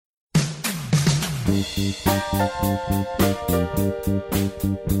Welcome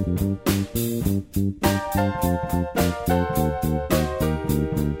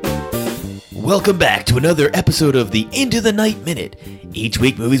back to another episode of the Into the Night Minute. Each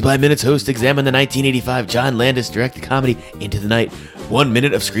week, Movies by Minutes host examine the 1985 John Landis directed comedy Into the Night, 1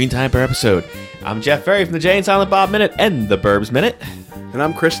 minute of screen time per episode. I'm Jeff Ferry from the Jay and Silent Bob Minute and the Burbs Minute. And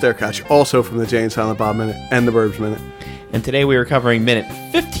I'm Chris Derkach, also from the Jay and Silent Bob Minute and the Burbs Minute. And today we are covering minute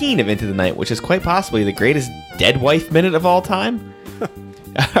 15 of Into the Night, which is quite possibly the greatest dead wife minute of all time.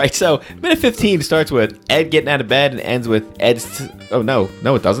 All right, so minute 15 starts with Ed getting out of bed and ends with Ed's... Oh, no,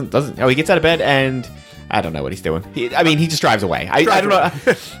 it doesn't. Oh, he gets out of bed and... I don't know what he's doing. He just drives away. I don't know.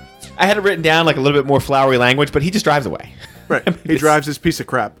 I had it written down like a little bit more flowery language, but he just drives away. Right. He drives this piece of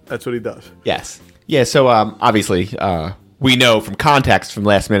crap. That's what he does. Yes. Yeah, so obviously we know from context from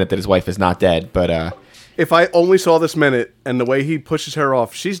last minute that his wife is not dead, but... If I only saw this minute and the way he pushes her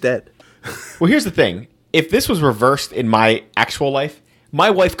off, she's dead. Well, here's the thing. If this was reversed in my actual life, my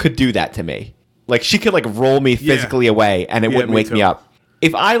wife could do that to me. Like, she could, like, roll me physically away, and it wouldn't wake me up.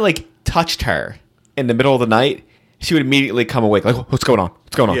 If I, like, touched her in the middle of the night, she would immediately come awake. Like, what's going on?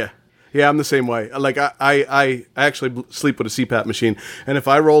 What's going on? Yeah, I'm the same way. Like, I actually sleep with a CPAP machine, and if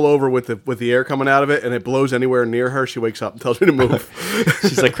I roll over with the air coming out of it and it blows anywhere near her, she wakes up and tells me to move.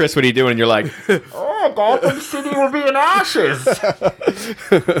 She's like, Chris, what are you doing? And you're like, oh, Gotham City will be in ashes.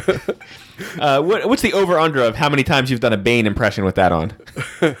 What's the over-under of how many times you've done a Bane impression with that on?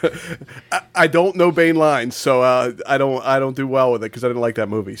 I don't know Bane lines, so I don't do well with it because I didn't like that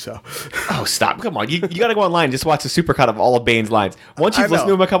movie. So, oh, stop! Come on, you got to go online and just watch the supercut of all of Bane's lines. Once you've listened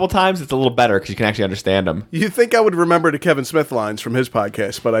to him a couple times, it's a little better because you can actually understand them. You think I would remember the Kevin Smith lines from his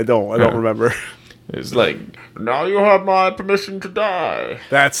podcast, but I don't. I don't remember. It's like, now you have my permission to die.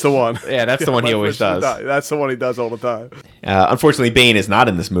 That's the one. Yeah, that's the one he always does. That's the one he does all the time. Unfortunately, Bane is not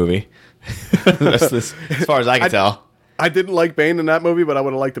in this movie. As far as I can tell. I didn't like Bane in that movie, but I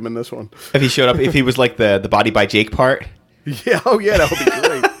would have liked him in this one. If he showed up, if he was like the Body by Jake part. Yeah, that would be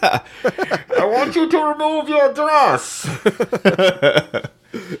great. I want you to remove your dress.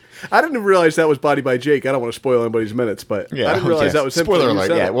 I didn't realize that was Body by Jake. I don't want to spoil anybody's minutes, but I didn't realize that was him. Spoiler alert,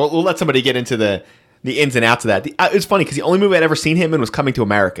 yeah. We'll let somebody get into the ins and outs of that. It's funny because the only movie I'd ever seen him in was Coming to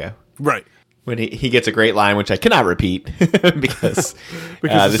America. Right. When he gets a great line, which I cannot repeat because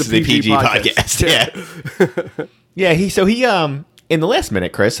this is a PG podcast. Yeah. Yeah, he in the last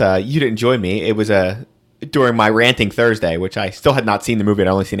minute, Chris, you didn't join me. It was during my ranting Thursday, which I still had not seen the movie. I'd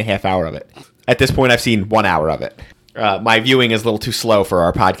only seen a half hour of it. At this point, I've seen 1 hour of it. My viewing is a little too slow for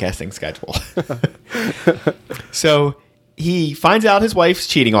our podcasting schedule. So he finds out his wife's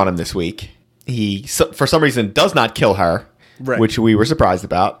cheating on him this week. He, for some reason, does not kill her, which we were surprised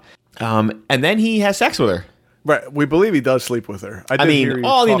about. And then he has sex with her. Right. We believe he does sleep with her. I mean,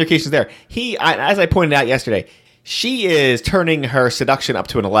 all the indications there. As I pointed out yesterday, she is turning her seduction up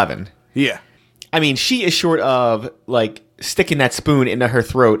to an 11. Yeah. I mean, she is short of, like, sticking that spoon into her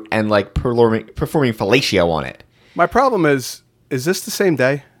throat and, like, performing fellatio on it. My problem is this the same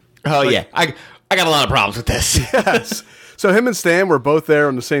day? Oh, yeah. I got a lot of problems with this. Yes. So him and Stan were both there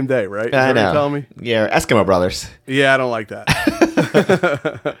on the same day, right? Is I know. What you're telling me? Yeah, Eskimo brothers. Yeah, I don't like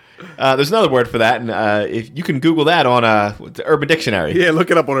that. There's another word for that, and if you can Google that on the Urban Dictionary. Yeah, look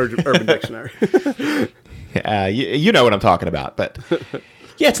it up on Urban Dictionary. You know what I'm talking about, but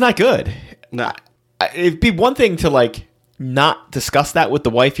yeah, it's not good. No. It'd be one thing to, like, not discuss that with the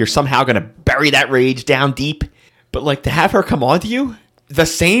wife. You're somehow going to bury that rage down deep, but, like, to have her come on to you the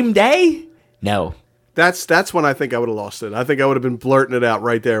same day? No. That's when I think I would have lost it. I think I would have been blurting it out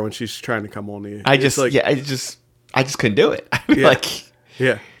right there when she's trying to come on to you. I just couldn't do it. I mean,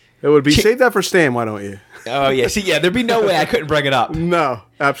 yeah. It would be, save that for Stan, why don't you? Oh, yeah. See, yeah, there'd be no way I couldn't bring it up. No,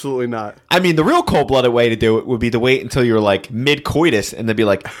 absolutely not. I mean, the real cold-blooded way to do it would be to wait until you were, like, mid-coitus and then be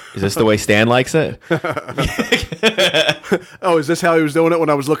like, is this the way Stan likes it? Oh, is this how he was doing it when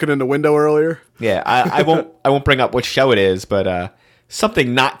I was looking in the window earlier? Yeah, I won't bring up which show it is, but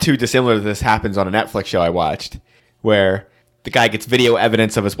something not too dissimilar to this happens on a Netflix show I watched, where the guy gets video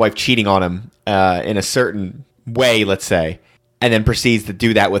evidence of his wife cheating on him in a certain way, let's say, and then proceeds to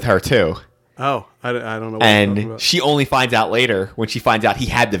do that with her too. Oh, I don't know what you're talking about. She only finds out later when she finds out he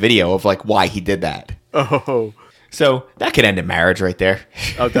had the video of, like, why he did that. Oh. So that could end a marriage right there.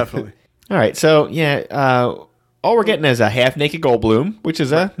 Oh, definitely. All right, so, yeah, all we're getting is a half-naked Goldblum, which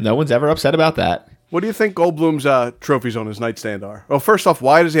is no one's ever upset about that. What do you think Goldblum's trophies on his nightstand are? Well, first off,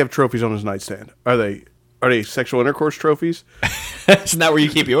 why does he have trophies on his nightstand? Are they sexual intercourse trophies? Isn't that where you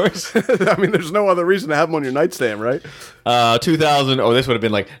keep yours? I mean, there's no other reason to have them on your nightstand, right? 2000. Oh, this would have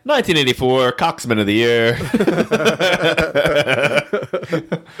been like 1984 Coxman of the Year.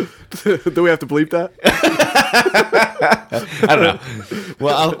 Do we have to bleep that? I don't know.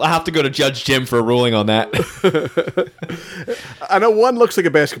 Well, I'll have to go to Judge Jim for a ruling on that. I know one looks like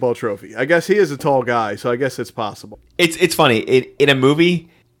a basketball trophy. I guess he is a tall guy, so I guess it's possible. It's funny. In a movie,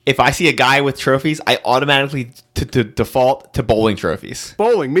 if I see a guy with trophies, I automatically default to bowling trophies.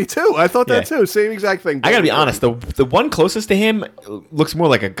 Bowling, me too. I thought that too. Same exact thing. I gotta be honest. The one closest to him looks more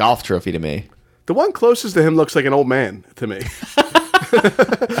like a golf trophy to me. The one closest to him looks like an old man to me.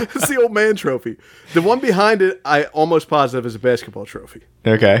 It's the old man trophy. The one behind it, I almost positive is a basketball trophy.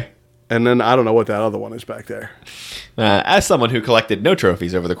 Okay. And then I don't know what that other one is back there. As someone who collected no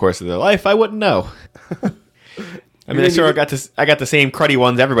trophies over the course of their life, I wouldn't know. I mean, I got the same cruddy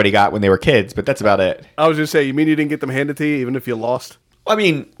ones everybody got when they were kids, but that's about it. I was just saying, you mean you didn't get them handed to you even if you lost? I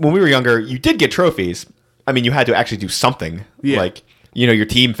mean, when we were younger, you did get trophies. I mean, you had to actually do something. Yeah. Like, your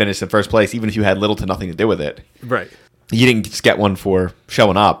team finished in first place, even if you had little to nothing to do with it. Right. You didn't just get one for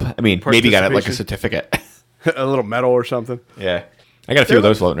showing up. I mean, maybe you got it like a certificate. A little medal or something. Yeah. I got a few of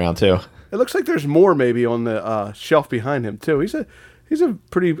those floating around, too. It looks like there's more maybe on the shelf behind him, too. He's a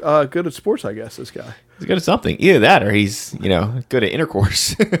pretty good at sports, I guess, this guy. He's good at something. Either that or he's, good at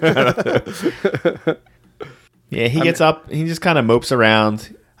intercourse. Yeah, he gets up. He just kind of mopes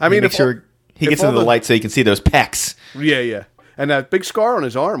around. I mean, make sure he gets into the light so you can see those pecs. Yeah. And that big scar on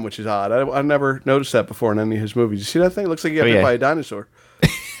his arm, which is odd. I never noticed that before in any of his movies. You see that thing? It looks like he got hit by a dinosaur.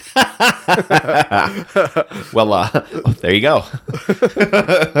 Well, there you go.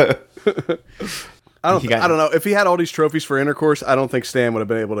 I don't know. If he had all these trophies for intercourse, I don't think Stan would have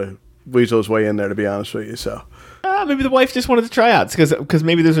been able to weasel his way in there, to be honest with you. So maybe the wife just wanted to try out because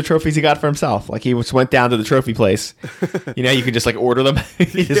maybe those are trophies he got for himself. Like he just went down to the trophy place. You could just like order them.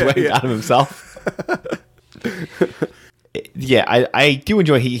 He just went and got them himself. Yeah, I do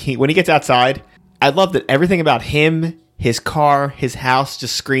enjoy he when he gets outside. I love that everything about him, his car, his house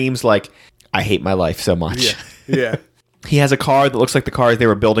just screams like, I hate my life so much. Yeah. He has a car that looks like the cars they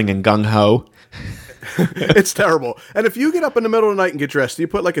were building in Gung Ho. It's terrible. And if you get up in the middle of the night and get dressed, do you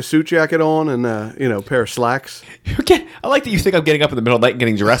put like a suit jacket on and a pair of slacks? Okay. I like that you think I'm getting up in the middle of the night and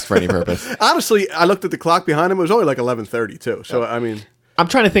getting dressed for any purpose. Honestly, I looked at the clock behind him. It was only like 11:30 too. So I mean, I'm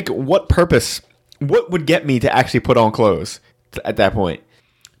trying to think what would get me to actually put on clothes at that point.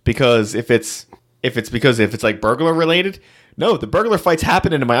 Because if it's like burglar related, no, the burglar fight's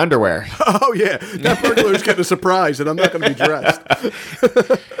happening in my underwear. Oh yeah, that burglar's getting a surprise, and I'm not going to be dressed.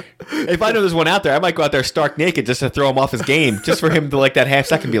 If I know there's one out there, I might go out there stark naked just to throw him off his game, just for him to like that half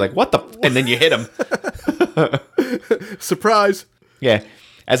second be like, "What the?" And then you hit him. Surprise! Yeah.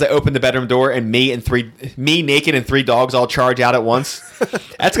 As I open the bedroom door and me naked and 3 dogs all charge out at once,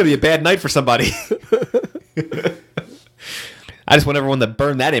 that's going to be a bad night for somebody. I just want everyone to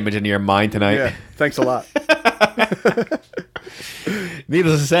burn that image into your mind tonight. Yeah, thanks a lot.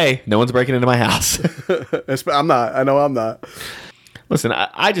 Needless to say, no one's breaking into my house. I'm not. I know I'm not. Listen,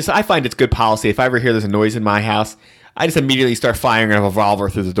 I find it's good policy. If I ever hear there's a noise in my house, I just immediately start firing a revolver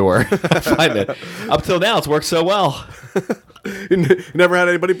through the door. I find it. Up till now, it's worked so well. You never had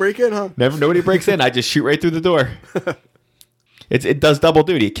anybody break in, huh? Nobody breaks in. I just shoot right through the door. It does double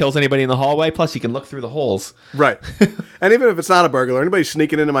duty. It kills anybody in the hallway. Plus, you can look through the holes. Right. And even if it's not a burglar, anybody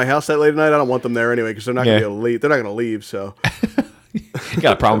sneaking into my house that late at night, I don't want them there anyway because they're not going to be able to leave. They're not going to leave. So. You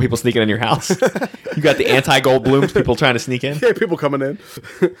got a problem with people sneaking in your house? You got the anti-gold blooms, people trying to sneak in? Yeah, people coming in.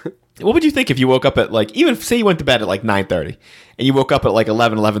 What would you think if you woke up at even say you went to bed at 9:30 and you woke up at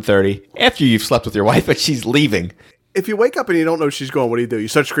 11:30 after you've slept with your wife but she's leaving? If you wake up and you don't know she's going, what do? You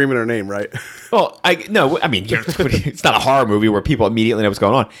start screaming her name, right? Well, it's not a horror movie where people immediately know what's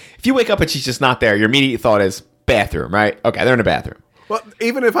going on. If you wake up and she's just not there, your immediate thought is bathroom, right? Okay, they're in the bathroom. Well,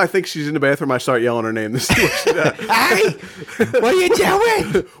 even if I think she's in the bathroom, I start yelling her name. This is what she does. Hey, what are you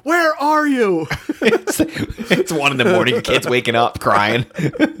doing? Where are you? It's 1 a.m. Your kid's waking up crying.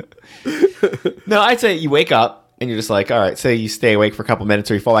 No, I'd say you wake up and you're just like, all right, say you stay awake for a couple minutes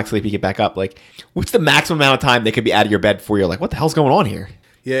or you fall back asleep, you get back up. Like, what's the maximum amount of time they could be out of your bed before you're like, what the hell's going on here?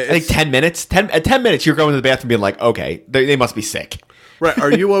 Yeah, I think 10 minutes. At 10 minutes, you're going to the bathroom being like, okay, they must be sick. Right.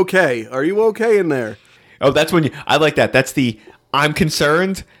 Are you okay? Are you okay in there? Oh, that's when I like that. That's I'm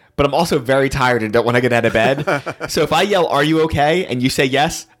concerned, but I'm also very tired and don't want to get out of bed. So if I yell, are you okay? And you say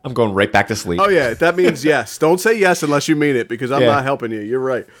yes, I'm going right back to sleep. Oh, yeah. That means yes. Don't say yes unless you mean it because I'm not helping you. You're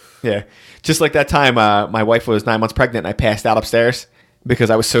right. Yeah. Just like that time my wife was 9 months pregnant and I passed out upstairs because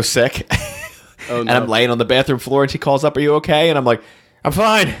I was so sick. Oh, no. And I'm laying on the bathroom floor and she calls up, are you okay? And I'm like, I'm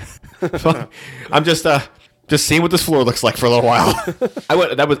fine. I'm just seeing what this floor looks like for a little while.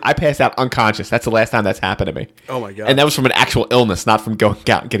 I passed out unconscious. That's the last time that's happened to me. Oh my God. And that was from an actual illness, not from going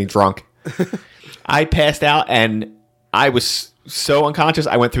out and getting drunk. I passed out and I was so unconscious,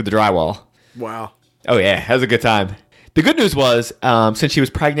 I went through the drywall. Wow. Oh, yeah. That was a good time. The good news was, since she was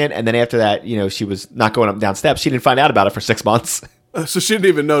pregnant, and then after that, she was not going up and down steps, she didn't find out about it for 6 months. So she didn't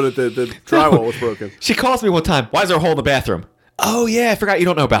even know that the drywall was broken. She calls me one time. Why is there a hole in the bathroom? Oh, yeah. I forgot you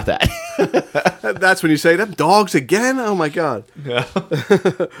don't know about that. That's when you say, them dogs again? Oh, my God. Yeah.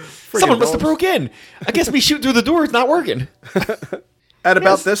 Someone must have broke in. I guess me shooting through the door is not working. At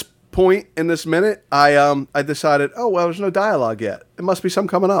about this point in this minute, I decided, oh, well, there's no dialogue yet. It must be some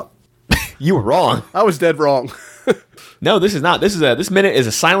coming up. You were wrong. I was dead wrong. No, this is not. This minute is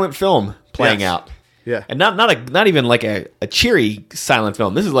a silent film playing out. Yeah. And not even like a cheery silent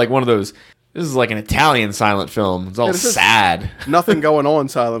film. This is like one of those. This is like an Italian silent film. It's all sad. Nothing going on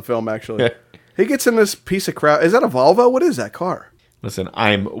silent film, actually. He gets in this piece of crap. Is that a Volvo? What is that car? Listen,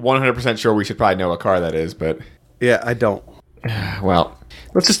 I'm 100% sure we should probably know what car that is, but yeah, I don't. Well,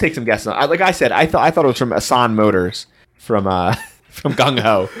 let's just take some guesses. Like I said, I thought it was from Asan Motors from Gung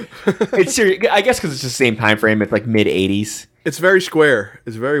Ho. It's serious. I guess because it's the same time frame. It's like mid '80s. It's very square.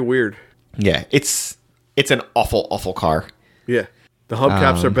 It's very weird. Yeah, it's an awful car. Yeah, the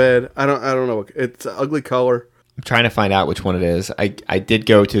hubcaps are bad. I don't know. It's an ugly color. I'm trying to find out which one it is. I did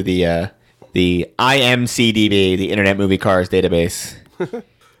go to the IMCDB, the Internet Movie Cars database. Do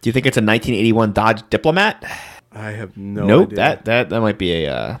you think it's a 1981 Dodge Diplomat? I have no nope, idea. That might be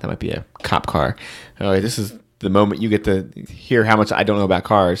a cop car. Oh, this is the moment you get to hear how much I don't know about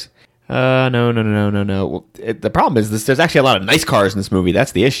cars. No. Well, the problem is there's actually a lot of nice cars in this movie.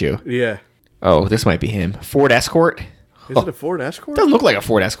 That's the issue. Yeah. Oh, this might be him. Ford Escort. Is it a Ford Escort? Doesn't look like a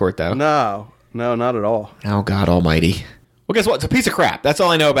Ford Escort though. No, not at all. Oh God Almighty. Well, guess what? It's a piece of crap. That's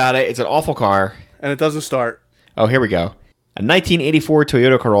all I know about it. It's an awful car. And it doesn't start. Oh, here we go. A 1984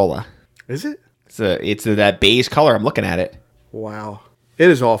 Toyota Corolla. Is it? It's that beige color. I'm looking at it. Wow. It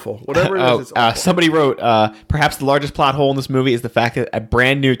is awful. Whatever it is, it's awful. Somebody wrote, perhaps the largest plot hole in this movie is the fact that a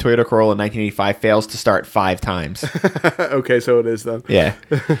brand new Toyota Corolla in 1985 fails to start 5 times. Okay, so it is then. Yeah.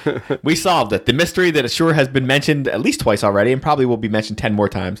 We solved it. The mystery that sure has been mentioned at least twice already and probably will be mentioned 10 more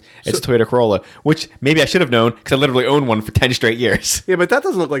times. It's a Toyota Corolla, which maybe I should have known because I literally owned one for 10 straight years. Yeah, but that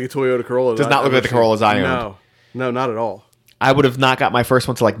doesn't look like a Toyota Corolla. Does not look like the Corollas I owned. No, not at all. I would have not got my first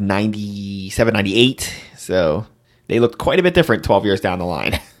one till like 97, 98. So they looked quite a bit different 12 years down the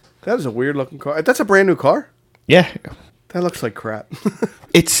line. That is a weird looking car. That's a brand new car? Yeah. That looks like crap.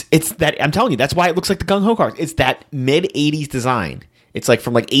 It's that, I'm telling you, that's why it looks like the Gung Ho cars. It's that mid 80s design. It's like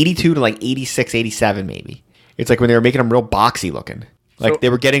from like 82 to like 86, 87 maybe. It's like when they were making them real boxy looking. Like they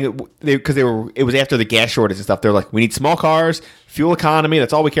were getting it because it was after the gas shortage and stuff. They're like, we need small cars, fuel economy.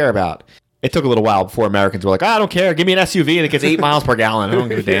 That's all we care about. It took a little while before Americans were like, I don't care. Give me an SUV that gets 8 miles per gallon. I don't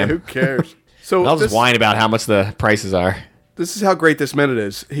give a damn. Yeah, who cares? So I'll just whine about how much the prices are. This is how great this minute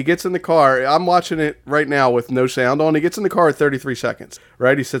is. He gets in the car. I'm watching it right now with no sound on. He gets in the car at 33 seconds,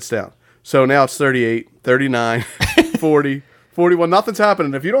 right? He sits down. So now it's 38, 39, 40, 41. Nothing's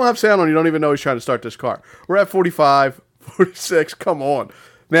happening. If you don't have sound on, you don't even know he's trying to start this car. We're at 45, 46. Come on.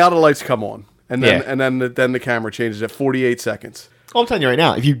 Now the lights come on. And then then the camera changes at 48 seconds. Well, I'm telling you right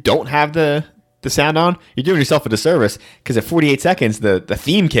now, if you don't have the sound on, you're doing yourself a disservice because at 48 seconds, the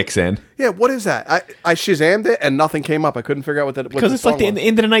theme kicks in. Yeah, what is that? I Shazammed it and nothing came up. I couldn't figure out what because it's like the end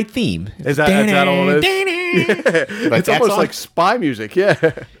of the night theme. Is that all it is? Yeah. Like it's almost like spy music. Yeah.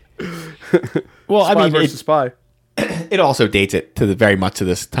 Well, Spy versus Spy. It also dates it to very much to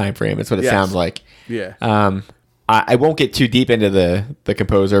this time frame. It's what it sounds like. Yeah. I won't get too deep into the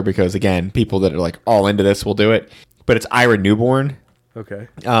composer because again, people that are like all into this will do it. But it's Ira Newborn. Okay.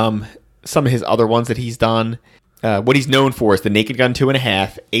 Some of his other ones that he's done. What he's known for is The Naked Gun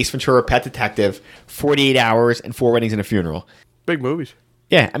 2.5, Ace Ventura, Pet Detective, 48 Hours, and 4 Weddings and a Funeral. Big movies.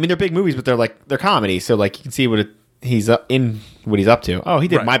 Yeah, I mean they're big movies, but they're comedies, so like you can see what he's up to. Oh, he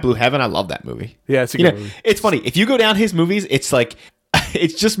did My Blue Heaven. I love that movie. Yeah, it's a good movie. It's funny if you go down his movies. It's like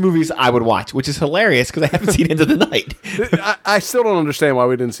it's just movies I would watch, which is hilarious because I haven't seen Into the Night. I still don't understand why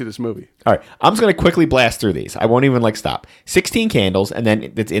we didn't see this movie. All right, I'm just gonna quickly blast through these. I won't even stop. 16 Candles, and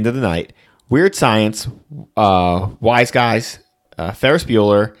then it's Into the Night. Weird Science, Wise Guys, Ferris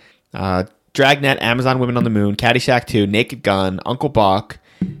Bueller, Dragnet, Amazon Women on the Moon, Caddyshack 2, Naked Gun, Uncle Buck,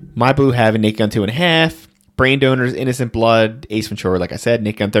 My Blue Heaven, Naked Gun 2.5, Brain Donors, Innocent Blood, Ace Ventura, like I said,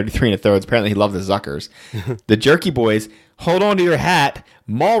 Naked Gun 33 1/3. Apparently he loved the Zuckers. The Jerky Boys, Hold On to Your Hat,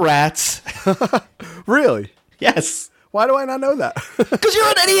 Mallrats. Really? Yes. Why do I not know that? Because you're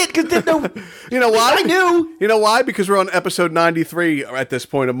an idiot. You know why? I knew. You know why? Because we're on episode 93 at this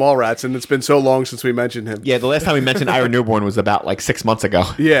point of Mallrats, and it's been so long since we mentioned him. Yeah, the last time we mentioned Ira Newborn was about 6 months ago.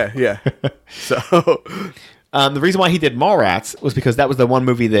 Yeah. So, the reason why he did Mallrats was because that was the one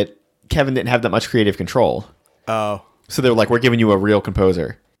movie that Kevin didn't have that much creative control. Oh. So they're like, we're giving you a real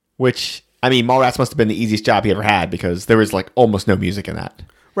composer. Which, I mean, Mallrats must have been the easiest job he ever had because there was like almost no music in that.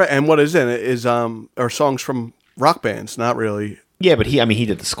 Right, and what is in it is are songs from rock bands, not really. Yeah, but he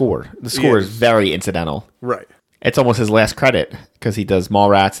did the score. The score is very incidental. Right. It's almost his last credit because he does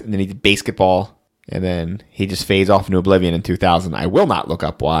Mallrats and then he did Basketball and then he just fades off into oblivion in 2000. I will not look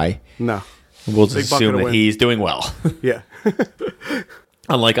up why. No. We'll just assume that he's doing well. Yeah.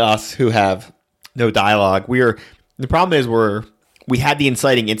 Unlike us who have no dialogue, the problem is we had the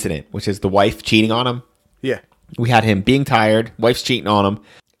inciting incident, which is the wife cheating on him. Yeah. We had him being tired, wife's cheating on him,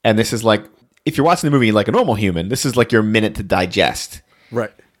 and this is like, if you're watching the movie like a normal human, this is like your minute to digest.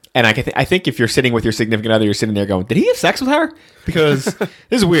 Right. And I think if you're sitting with your significant other, you're sitting there going, did he have sex with her? Because this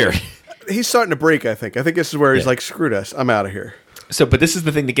is weird. He's starting to break, I think. I think this is where he's like, screw this, I'm out of here. So, but this is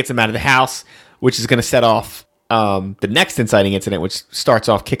the thing that gets him out of the house, which is going to set off the next inciting incident, which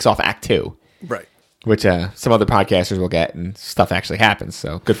kicks off Act 2. Right. Which some other podcasters will get, and stuff actually happens,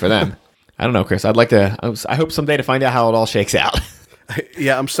 so good for them. I don't know, Chris. I hope someday to find out how it all shakes out.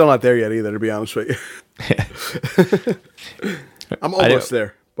 Yeah, I'm still not there yet either, to be honest with you. I'm almost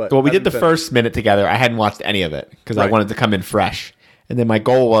there. But well, we did the first minute together. I hadn't watched any of it because I wanted to come in fresh. And then my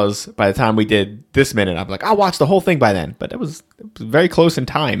goal was, by the time we did this minute, I'm like, I'll watch the whole thing by then. But it was very close in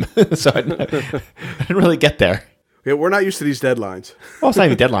time, so I didn't really get there. Yeah, we're not used to these deadlines. Well, it's not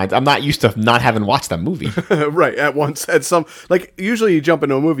even deadlines. I'm not used to not having watched a movie. Right, at some, like, usually you jump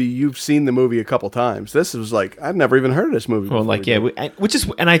into a movie, you've seen the movie a couple times. This was like, I've never even heard of this movie before. Well, like, yeah,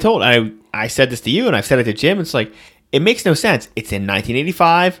 I said this to you, and I've said it to Jim, it's like, it makes no sense. It's in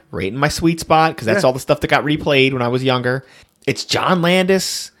 1985, right in my sweet spot, because that's all the stuff that got replayed when I was younger. It's John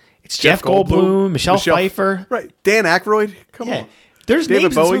Landis, it's Jeff Goldblum, Michelle Pfeiffer. Right, Dan Aykroyd, come on. There's David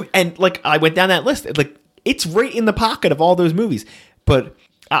names Bowie. And, like, I went down that list, like, it's right in the pocket of all those movies. But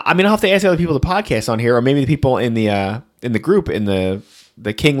I mean, I'll have to ask the other people the podcast on here, or maybe the people in the group, in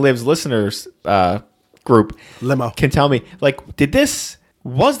the King Lives listeners group, Limo, can tell me, like,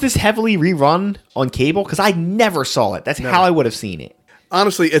 was this heavily rerun on cable? Because I never saw it. That's how I would have seen it.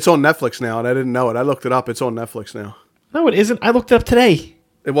 Honestly, it's on Netflix now, and I didn't know it. I looked it up. It's on Netflix now. No, it isn't. I looked it up today.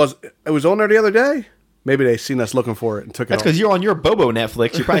 It was on there the other day. Maybe they seen us looking for it and took it. That's because you're on your Bobo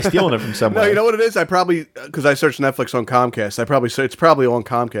Netflix. You're probably stealing it from somewhere. No, you know what it is? I probably, because I searched Netflix on Comcast. It's probably on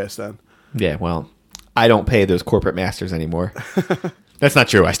Comcast then. Yeah, well, I don't pay those corporate masters anymore. That's not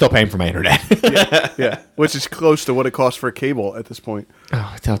true. I still pay them for my internet. yeah, which is close to what it costs for cable at this point.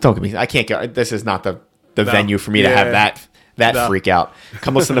 Oh, don't get me. I can't go. This is not the venue for me to have that freak out.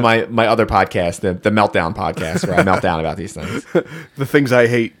 Come listen to my other podcast, the Meltdown podcast, where I melt down about these things. The Things I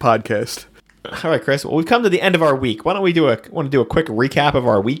Hate podcast. All right, Chris. Well, we've come to the end of our week. Why don't we do a quick recap of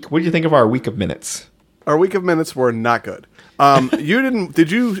our week? What did you think of our week of minutes? Our week of minutes were not good. You didn't?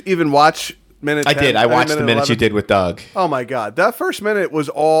 Did you even watch minute? I did. I watched the minutes 11? You did with Doug. Oh my God, that first minute was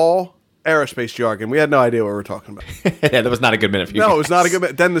all aerospace jargon. We had no idea what we were talking about. Yeah, that was not a good minute for you. No, guys. it was not a good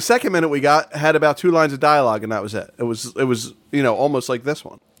minute. Then the second minute we had about 2 lines of dialogue, and that was it. It was almost like this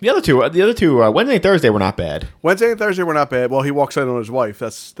one. The other two, Wednesday and Thursday were not bad. Wednesday and Thursday were not bad. Well, he walks in on his wife.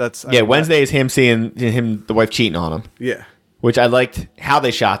 That's Wednesday is him seeing the wife cheating on him. Yeah, which I liked how they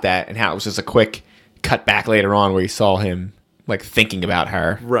shot that and how it was just a quick cut back later on where you saw him like thinking about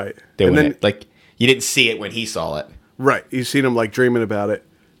her. Right, and then like you didn't see it when he saw it. Right, you seen him like dreaming about it.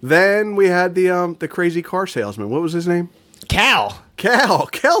 Then we had the crazy car salesman. What was his name? Cal.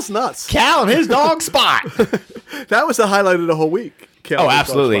 Cal's nuts. Cal and his dog Spot. That was the highlight of the whole week. Cal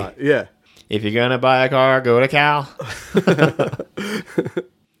absolutely. Yeah. If you're gonna buy a car, go to Cal.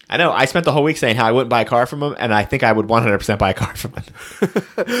 I know. I spent the whole week saying how I wouldn't buy a car from him, and I think I would 100% buy a car from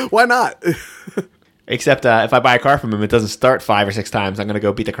him. Why not? Except if I buy a car from him, it doesn't start 5 or 6 times. I'm gonna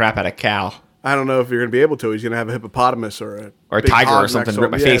go beat the crap out of Cal. I don't know if you're going to be able to. He's going to have a hippopotamus or a tiger or something rip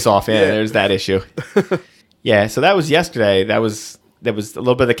my face off. Yeah, there's that issue. Yeah, so that was yesterday. There was a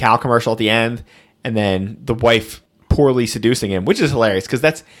little bit of the Cal commercial at the end, and then the wife poorly seducing him, which is hilarious because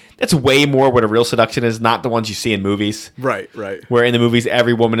that's way more what a real seduction is, not the ones you see in movies. Right. Where in the movies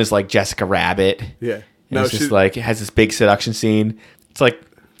every woman is like Jessica Rabbit. Yeah. No, it's just like it has this big seduction scene. It's like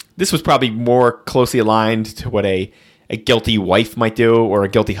this was probably more closely aligned to what a guilty wife might do, or a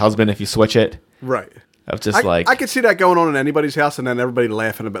guilty husband if you switch it. Right. Of just I could see that going on in anybody's house, and then everybody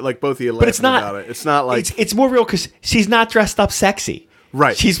laughing about, like both of you laughing about it. It's not like it's more real because she's not dressed up sexy.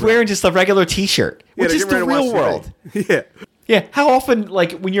 Right. She's wearing just a regular T-shirt, which is the real world. Yeah. Yeah. How often,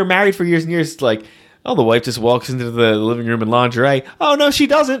 like when you're married for years and years, it's like, oh, the wife just walks into the living room in lingerie. Oh no, she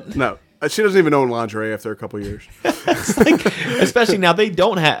doesn't. No. She doesn't even own lingerie after a couple of years. It's like, especially now they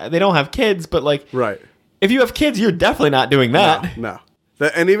don't have kids, but like, right. If you have kids, you're definitely not doing that. No.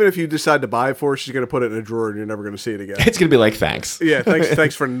 And even if you decide to buy it for her, she's going to put it in a drawer and you're never going to see it again. It's going to be like, thanks. Yeah,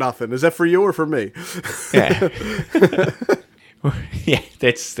 thanks for nothing. Is that for you or for me? Yeah. Yeah,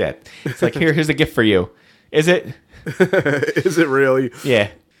 that's that. It's like, here's a gift for you. Is it? Is it really?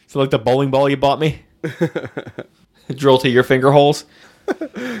 Yeah. So like the bowling ball you bought me? Drill to your finger holes?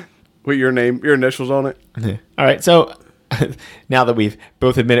 With your initials on it? All right, so now that we've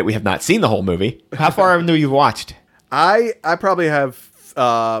both admitted we have not seen the whole movie, how far into you've watched? I probably have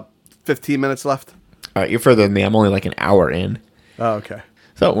 15 minutes left. All right, you're further than me. I'm only like an hour in. Oh, okay.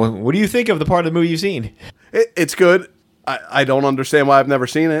 So what do you think of the part of the movie you've seen? It's good. I don't understand why I've never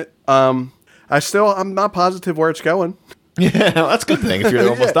seen it. I'm not positive where it's going. Yeah, well, that's a good thing. If you're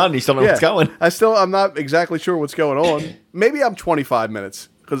almost done, you still know where it's going. I'm not exactly sure what's going on. Maybe I'm 25 minutes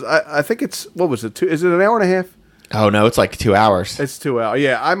because I think it's, what was it? Is it an hour and a half? Oh no, it's like 2 hours. It's 2 hours.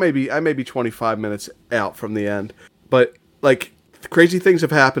 Yeah, I may be 25 minutes out from the end, but like crazy things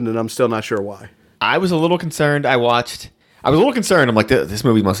have happened and I'm still not sure why. I was a little concerned. I was a little concerned. I'm like, this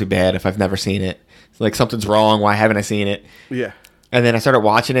movie must be bad if I've never seen it. It's like something's wrong. Why haven't I seen it? Yeah. And then I started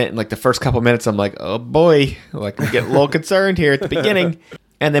watching it, and like the first couple minutes, I'm like, oh boy, like we get a little concerned here at the beginning.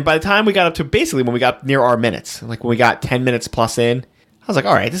 And then by the time we got up to basically when we got near our minutes, like when we got 10 minutes plus in, I was like,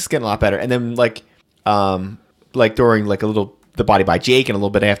 all right, this is getting a lot better. And then like during like the Body by Jake and a little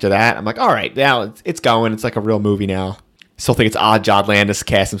bit after that, I'm like, all right, now it's going. It's like a real movie now. Still think it's odd John Landis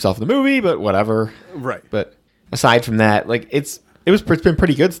cast himself in the movie, but whatever. Right. But aside from that, like it's been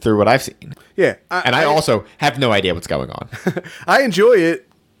pretty good through what I've seen. Yeah. I also have no idea what's going on. I enjoy it.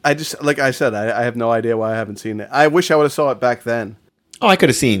 I just, like I said, I have no idea why I haven't seen it. I wish I would have saw it back then. Oh, I could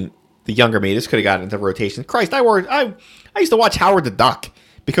have seen the younger me. This could have gotten into rotation. Christ, I used to watch Howard the Duck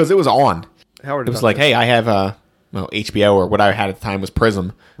because it was on. Howard it was like, hey, I have HBO, or what I had at the time was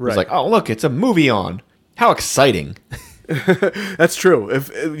Prism. It was like, oh, look, it's a movie on. How exciting. That's true. If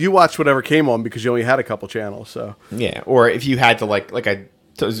you watched whatever came on because you only had a couple channels, so yeah. Or if you had to like I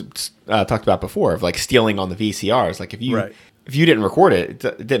talked about before, of like stealing on the VCRs. Like if you didn't record it,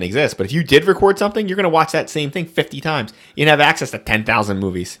 it didn't exist. But if you did record something, you're gonna watch that same thing 50 times. You'd have access to 10,000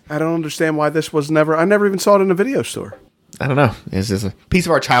 movies. I don't understand why this was never. I never even saw it in a video store. I don't know. It's just a piece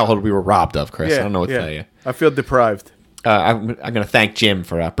of our childhood we were robbed of, Chris. I don't know what to tell you. I feel deprived. I'm gonna thank Jim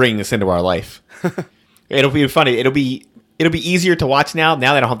for bringing this into our life. It'll be funny. It'll be easier to watch now.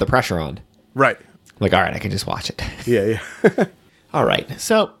 Now they don't have the pressure on. Right. Like, all right, I can just watch it. Yeah. All right.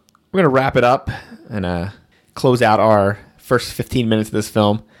 So we're going to wrap it up and close out our first 15 minutes of this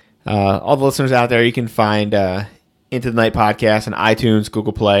film. All the listeners out there, you can find Into the Night podcast on iTunes,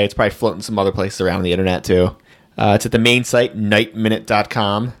 Google Play. It's probably floating some other places around the internet, too. It's at the main site,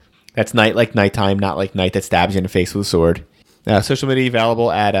 nightminute.com. That's night like nighttime, not like night that stabs you in the face with a sword. Social media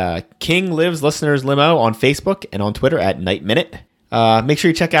available at King Lives Listeners Limo on Facebook and on Twitter at Night Minute. Make sure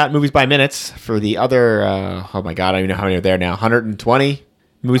you check out Movies by Minutes for the other, oh my God, I don't even know how many are there now, 120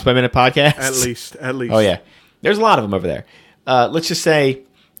 Movies by Minute podcasts? At least. Oh, yeah. There's a lot of them over there. Let's just say,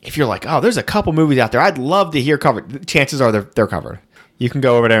 if you're like, oh, there's a couple movies out there I'd love to hear covered, chances are they're covered. You can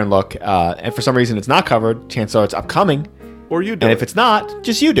go over there and look. And for some reason it's not covered, chances are it's upcoming. Or you do and it. if it's not,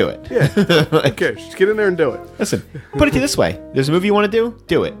 just you do it. Yeah. Who cares? Just get in there and do it. Listen, put it to you this way. There's a movie you want to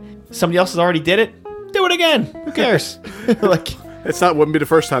do it. Somebody else has already did it, do it again. Who cares? Wouldn't be the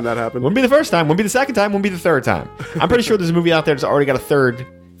first time that happened. Wouldn't be the first time, wouldn't be the second time, wouldn't be the third time. I'm pretty sure there's a movie out there that's already got a third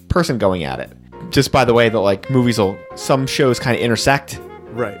person going at it. Just by the way that like some shows kind of intersect.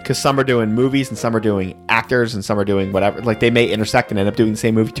 Right. Because some are doing movies and some are doing actors and some are doing whatever. Like they may intersect and end up doing the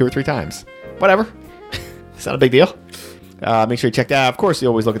same movie 2 or 3 times. Whatever. It's not a big deal. Make sure you check that out. Of course, you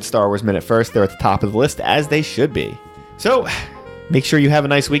always look at Star Wars Minute first. They're at the top of the list, as they should be. So, make sure you have a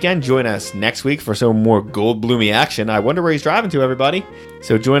nice weekend. Join us next week for some more Goldbloomy action. I wonder where he's driving to, everybody.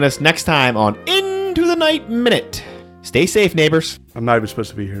 So, join us next time on Into the Night Minute. Stay safe, neighbors. I'm not even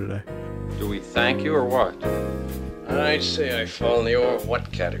supposed to be here today. Do we thank you or what? I'd say I fall in the or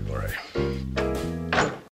what category.